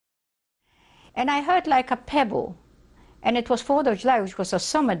and I heard like a pebble, and it was 4th of July, which was a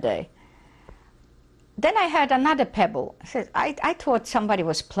summer day. Then I heard another pebble. I thought somebody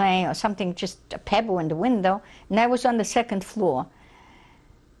was playing or something, just a pebble in the window, and I was on the 2nd floor.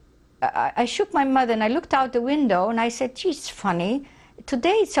 I shook my mother and I looked out the window and I said, gee, it's funny.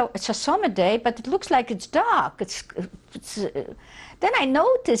 Today it's a summer day, but it looks like it's dark. Then I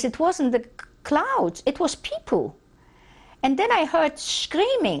noticed it wasn't the clouds, it was people. And then I heard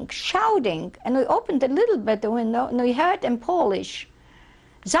screaming, shouting, and we opened a little bit the window and we heard in Polish,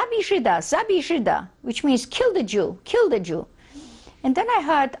 Zabij Żyda, which means kill the Jew, kill the Jew. And then I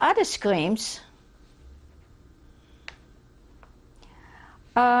heard other screams.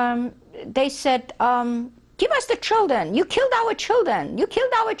 They said, give us the children, you killed our children, you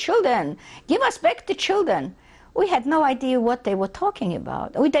killed our children, give us back the children. We had no idea what they were talking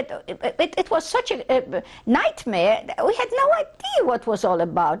about. It was such a nightmare. We had no idea what it was all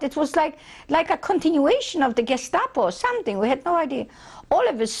about. It was like a continuation of the Gestapo or something. We had no idea. All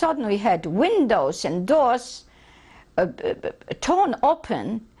of a sudden we had windows and doors torn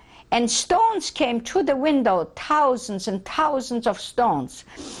open, and stones came through the window, thousands and thousands of stones.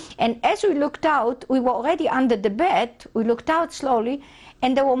 And as we looked out, we were already under the bed. We looked out slowly,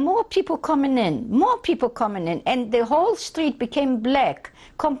 and there were more people coming in, and the whole street became black,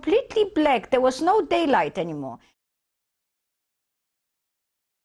 completely black. There was no daylight anymore.